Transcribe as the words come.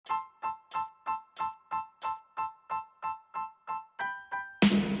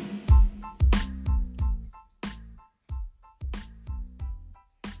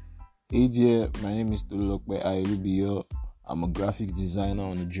Hey there, my name is Tolokwe Ayelubio. I'm a graphic designer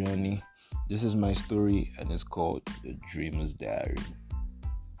on a journey. This is my story and it's called The Dreamer's Diary.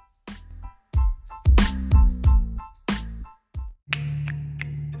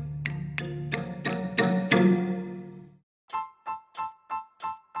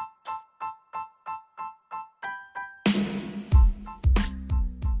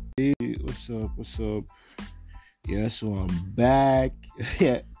 Hey, what's up? What's up? Yeah, so I'm back.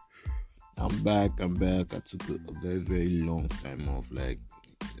 Yeah, I'm back. I took a very, very long time off. Like,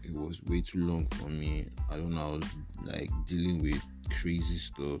 it was way too long for me. I don't know, I was like dealing with crazy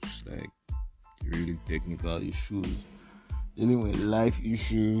stuff, like really technical issues, dealing with life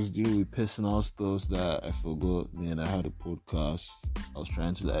issues, dealing with personal stuff that I forgot. Man, I had a podcast. I was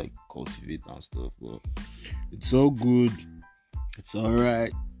trying to like cultivate and stuff, but it's all good. It's all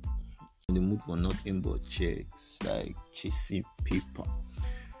right. In the mood for nothing but checks, like chasing paper.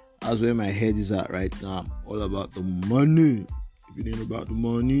 That's where my head is at right now. I'm all about the money. If you ain't about the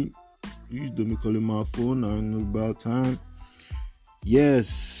money, please don't be calling my phone. I know about time.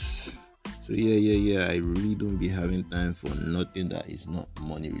 Yes. So yeah. I really don't be having time for nothing that is not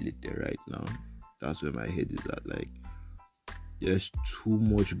money related right now. That's where my head is at. Like, there's too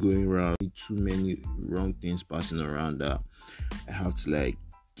much going around, too many wrong things passing around that I have to like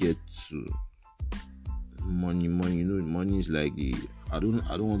get to money. You know, money is like the I don't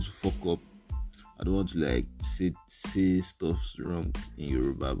want to fuck up. I don't want to like say stuff wrong in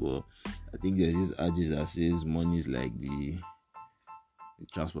Yoruba, but I think there's this adage that says money is like the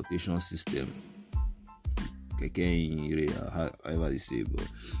transportation system. Keke in Ire, however they say, but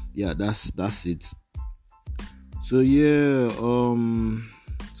yeah, that's it. So yeah,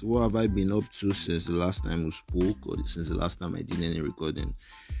 so what have I been up to since the last time we spoke, or since the last time I did any recording?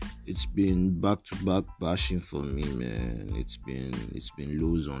 It's been back to back bashing for me, man. It's been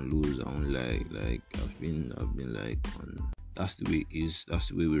lows on lows. I don't like I've been like on. That's the way it is. That's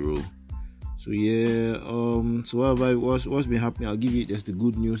the way we roll. So yeah, so what's been happening? I'll give you. There's the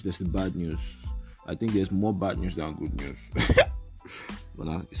good news. There's the bad news. I think there's more bad news than good news.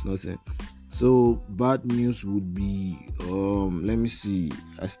 But it's nothing. So bad news would be let me see.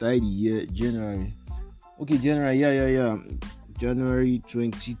 I started the year January. Okay, January. Yeah. January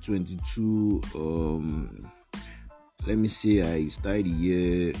 2022. Let me say I started the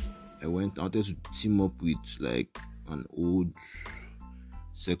year. I wanted to team up with like an old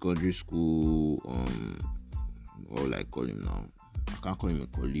secondary school or like call him now. I can't call him a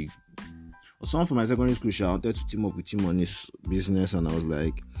colleague. Or someone from my secondary school. I wanted to team up with him on his business, and I was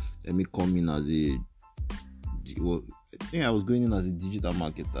like, let me come in as I think I was going in as a digital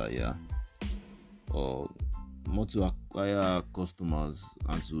marketer, yeah. Or more to acquire customers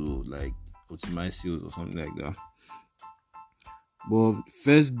and to like optimize sales or something like that. But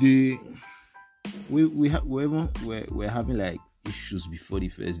first day, we're having like issues before the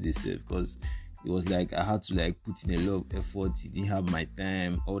first day itself, because it was like I had to like put in a lot of effort. It didn't have my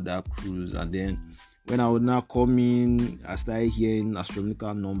time, all that cruise, and then when I would now come in, I started hearing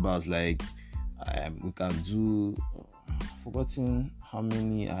astronomical numbers like we can do. Forgotten how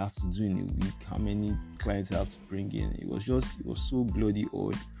many I have to do in a week, how many clients I have to bring in. It was so bloody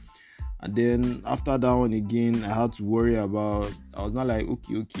odd. And then after that one again, I had to worry about. I was not like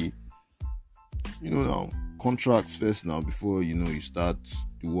okay, now contracts first now before you start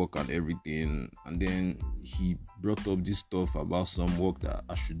the work and everything. And then he brought up this stuff about some work that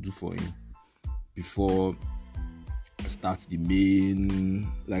I should do for him before I start the main.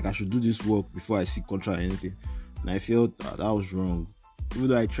 Like I should do this work before I see contract or anything. And I felt that was wrong. Even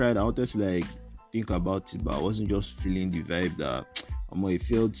though I tried, I wanted to like think about it, but I wasn't just feeling the vibe that it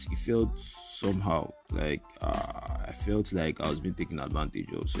felt somehow like I felt like I was being taken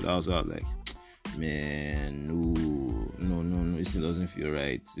advantage of. So that was why I was like, man, no, this thing doesn't feel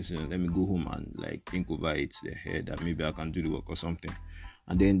right. Listen, let me go home and like think over it the head that maybe I can do the work or something.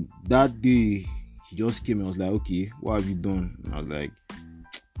 And then that day he just came and was like, okay, what have you done? And I was like,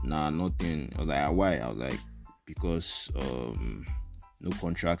 nah, nothing. I was like, why? I was like, because no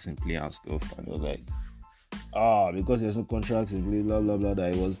contracts in play and stuff. And I was like, because there's no contracts in play, blah blah blah,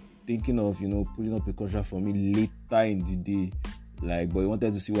 that I was thinking of pulling up a contract for me later in the day, like, but he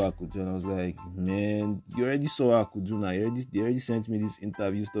wanted to see what I could do. And I was like, man, you already saw what I could do now. They already sent me this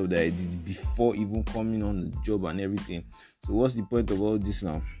interview stuff that I did before even coming on the job and everything. So what's the point of all this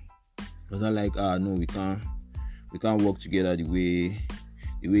now? I was not like, no, we can't work together the way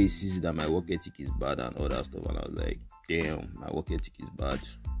he sees that my work ethic is bad and all that stuff. And I was like, damn, my work ethic is bad.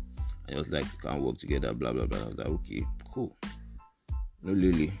 And he was like, we can't work together, blah blah blah. And I was like, okay, cool, no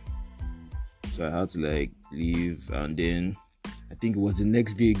lily. So I had to like leave, and then I think it was the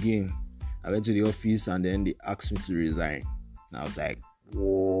next day again. I went to the office and then they asked me to resign. And I was like,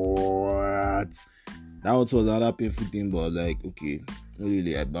 what? That was another painful thing, but I was like, okay, no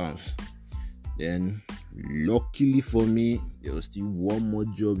really, I bounced. Then, luckily for me, there was still one more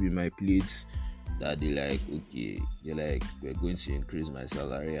job in my plate that they're like, we're going to increase my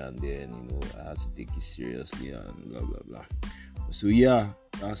salary, and then, I had to take it seriously and blah, blah, blah. So, yeah,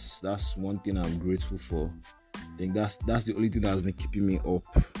 that's one thing I'm grateful for. I think that's the only thing that's been keeping me up,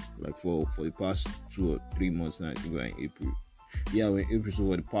 like for the past 2 or 3 months now. I think we're in April. Yeah, we're in April, so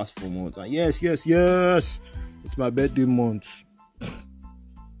for the past 4 months. And yes, it's my birthday month.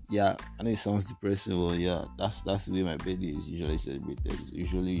 Yeah, I know it sounds depressing, but yeah, that's the way my birthday is usually celebrated. It's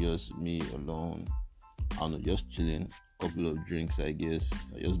usually just me alone. I don't know, just chilling, couple of drinks, I guess.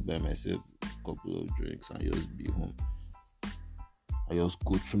 I just buy myself a couple of drinks and just be home. I just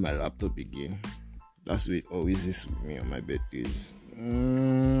go through my laptop again. That's the way it always is with me on my birthdays.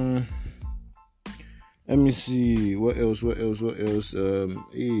 Let me see. What else?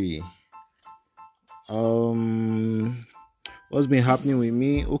 What's been happening with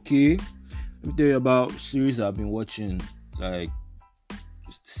me? Okay, let me tell you about series I've been watching. Like,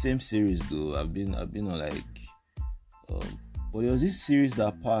 it's the same series though. I've been on like, but there was this series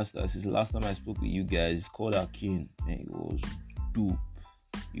that passed. Since the last time I spoke with you guys, it's called Arcane. Man, it was dope.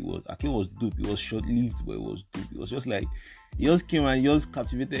 Arcane was dope. It was short-lived, but it was dope. It was just like, it just came and just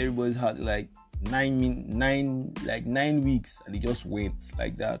captivated everybody's heart. Like 9 weeks, and it just went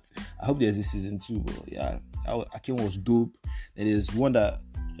like that. I hope there's a season 2, but yeah, Arcane was dope. And there's one that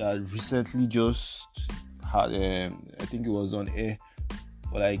recently just had, I think it was on air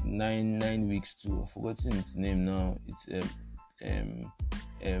for like 9 weeks too. I've forgotten its name now. It's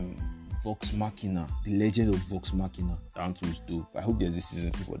Vox Machina, the Legend of Vox Machina. That one too is dope. I hope there's a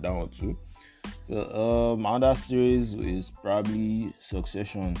season 2 for that one too. So another series is probably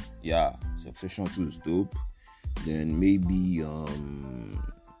Succession. Yeah, Succession 2 is dope. Then maybe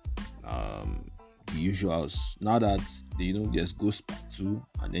the usuals. Now that there's Ghost Part 2,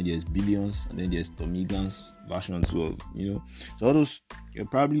 and then there's Billions, and then there's Tom Higgins version 2 so all those are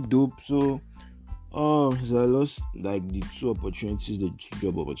probably dope. So so I lost like the 2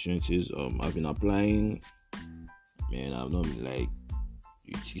 job opportunities. I've been applying. Man, I've not been like,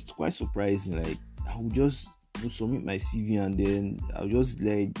 it's quite surprising. Like, I would just submit my CV, and then I'll just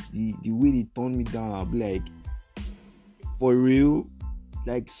like the way they turned me down. I'll be like, for real,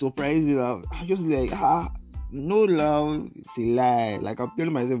 like surprising. I'll just be like, no love, it's a lie. Like, I'm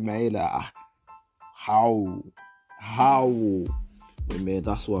telling myself in my head that how. But man,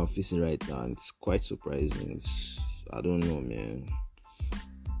 that's what I'm facing right now. It's quite surprising. I don't know, man.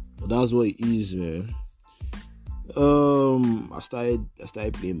 But that's what it is, man. I started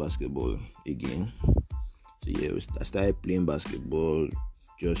playing basketball again. So yeah, I started playing basketball.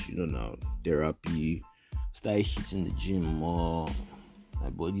 Just now, therapy. Started hitting the gym more. My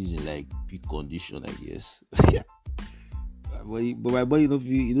body's in like peak condition, I guess. Yeah. But my body don't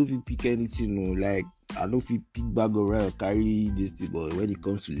feel pick anything. No, like, I don't feel pick bag around or carry this thing. But when it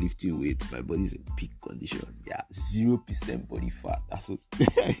comes to lifting weights, my body's in peak condition. Yeah, 0% body fat. That's what.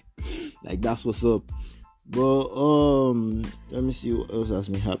 Like, that's what's up. But let me see what else has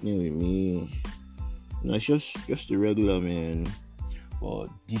been happening with me. It's just the regular, man. But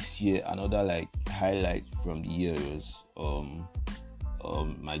this year, another like highlight from the year was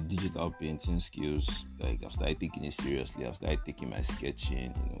my digital painting skills. Like, I've started taking it seriously. I've started taking my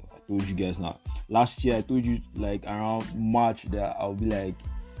sketching. I told you guys now. Last year, I told you like around March that I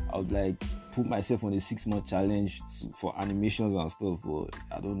would put myself on a 6-month challenge for animations and stuff, but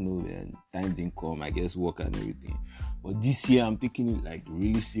I don't know, man. Time didn't come, I guess, work and everything. But this year I'm taking it like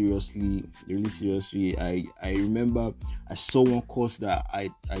really seriously. I remember I saw one course that I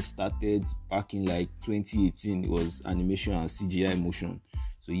started back in like 2018. It was animation and CGI motion.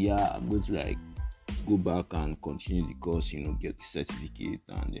 So yeah, I'm going to like go back and continue the course, get the certificate,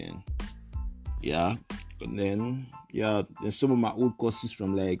 and then yeah. But then some of my old courses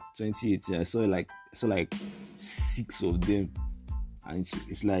from like 2018, I saw like 6 of them, and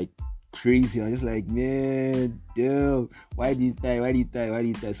it's like crazy. I'm just like, man, damn, why did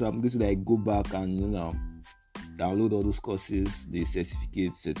I? So I'm going to like go back and download all those courses, the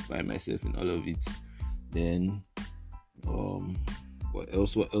certificate, certify myself in all of it. Then what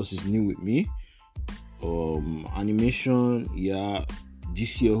else is new with me? Animation. Yeah,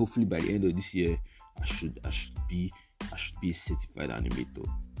 this year, hopefully by the end of this year, I should be a certified animator.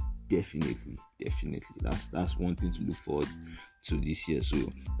 Definitely. That's one thing to look forward to this year. So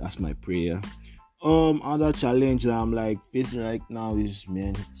that's my prayer. Other challenge that I'm like facing right now is,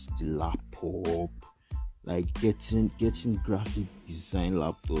 man, it's the laptop. Like getting graphic design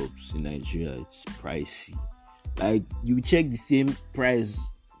laptops in Nigeria, it's pricey. Like you check the same price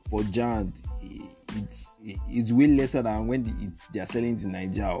for Giant, it's way lesser than when they are selling it in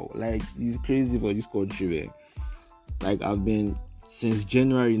Nigeria. Like it's crazy for this country, man. Like I've been since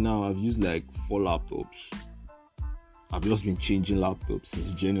January now. I've used like 4 laptops. I've just been changing laptops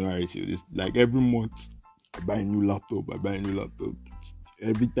since January till this. Like every month, I buy a new laptop.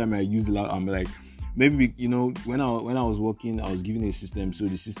 Every time I use laptop, I'm like, maybe when I was working, I was given a system. So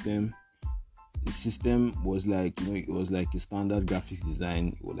the system was like it was like a standard graphics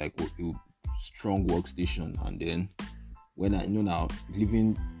design, or like a strong workstation. And then when I now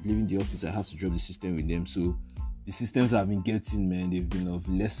leaving the office, I have to drop the system with them. So the systems I've been getting, man, they've been of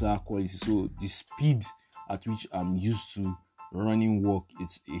lesser quality. So the speed at which I'm used to running work, I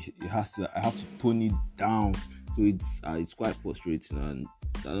have to tone it down. So it's quite frustrating, and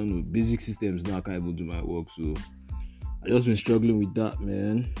I don't know, basic systems now I can't even do my work. So I just been struggling with that,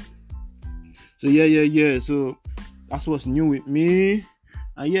 man. So yeah. So that's what's new with me.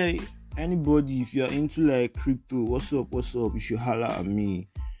 And yeah, anybody, if you're into like crypto, what's up? You should holler at me,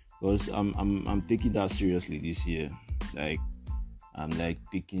 because I'm taking that seriously this year. Like I'm like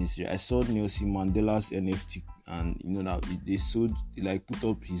taking it serious. I saw Nelson Mandela's NFT, and now they sold, like put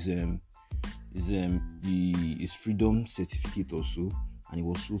up his freedom certificate also, and it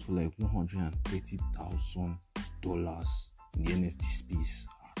was sold for like $130,000 in the NFT space.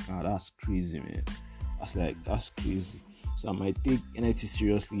 God, that's crazy, man. That's crazy. So I might take NFT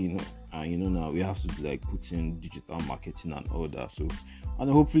seriously, and now we have to like put in digital marketing and all that. So, and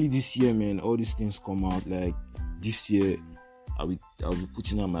hopefully this year, man, all these things come out. Like this year, I'll be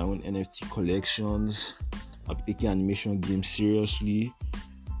putting on my own NFT collections. I'll be taking animation games seriously.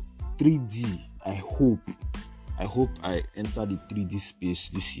 3D, I hope I enter the 3D space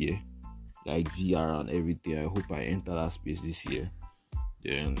this year, like VR and everything. I hope I enter that space this year.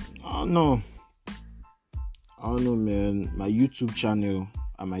 Then I don't know, man. My YouTube channel,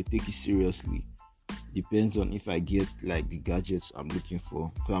 I might take it seriously. Depends on if I get like the gadgets I'm looking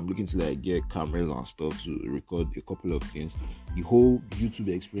for. Because I'm looking to like get cameras and stuff to record a couple of things. The whole YouTube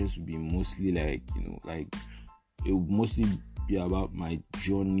experience will be mostly like it will mostly be about my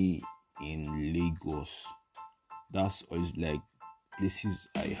journey in Lagos. That's always like places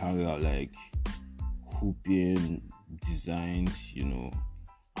I hang out, like hooping, designs,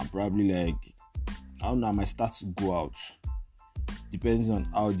 I'm probably like, I don't know, I might start to go out. Depends on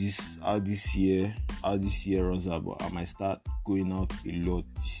how this year runs out, but I might start going out a lot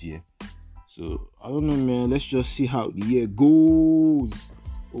this year. So I don't know, man. Let's just see how the year goes.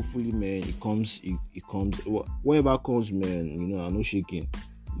 Hopefully, man, it comes. Whatever comes, man. I'm not shaking.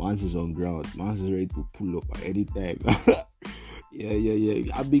 Mans is on ground. Mans is ready to pull up at any time.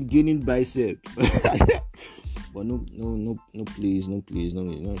 Yeah. I've been gaining biceps. But no, please, no.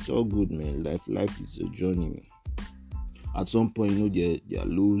 It's all good, man. Life is a journey, man. At some point, there are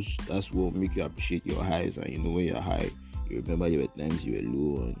lows. That's what make you appreciate your highs. And when you're high, you remember your times you were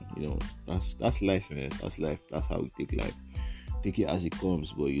low. And that's life, man. That's life. That's how we take life. Take it as it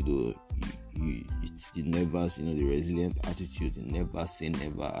comes. But it's the nevers. The resilient attitude, the never say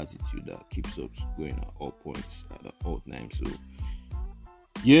never attitude that keeps us going at all points, at all times. So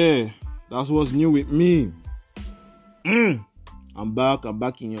yeah, that's what's new with me. I'm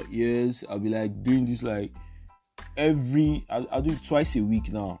back in your ears. I'll be like doing this like I'll do it twice a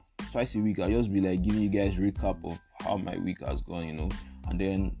week now. Twice a week, I'll just be like giving you guys a recap of how my week has gone, and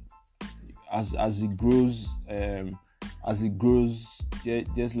then as it grows, there's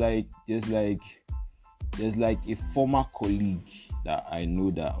like a former colleague that I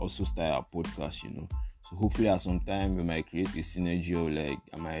know that also started a podcast, So hopefully at some time we might create a synergy, or like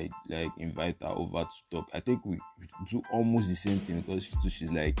I might like invite her over to talk. I think we do almost the same thing, because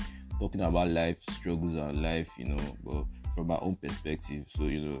she's like talking about life struggles and life, but from my own perspective. So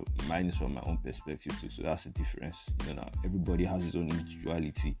mine is from my own perspective too. So that's the difference. Now everybody has his own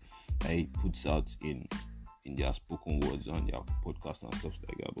individuality that he puts out in their spoken words on their podcast and stuff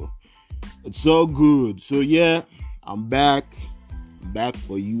like that. But it's all good. So yeah, I'm back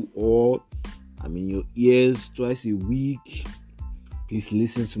for you all. I'm in your ears twice a week. Please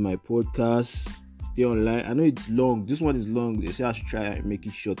listen to my podcast. Stay online. I know it's long. This one is long. They say I should try and make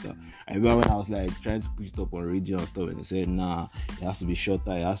it shorter. I remember when I was like trying to push it up on radio and stuff, and they said, nah, it has to be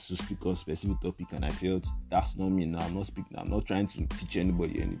shorter. It has to speak on specific topic. And I felt that's not me. Now I'm not speaking. I'm not trying to teach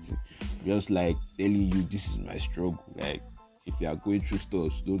anybody anything. I'm just like telling you this is my struggle. Like if you are going through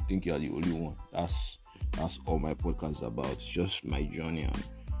stuff, don't think you are the only one. That's all my podcast is about. It's just my journey and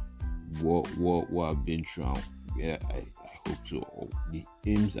what I've been through, and where I hope to, or the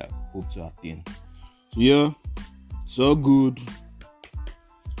aims I hope to attain. So yeah, so good.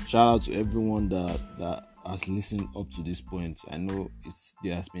 Shout out to everyone that has listened up to this point. I know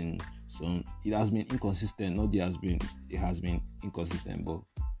it has been inconsistent. Not there has been it has been inconsistent, but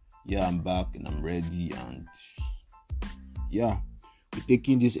yeah, I'm back and I'm ready, and yeah, we're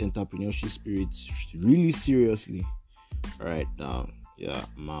taking this entrepreneurship spirit really seriously. All right, now, yeah,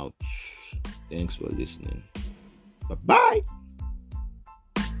 I'm out. Thanks for listening. Bye bye.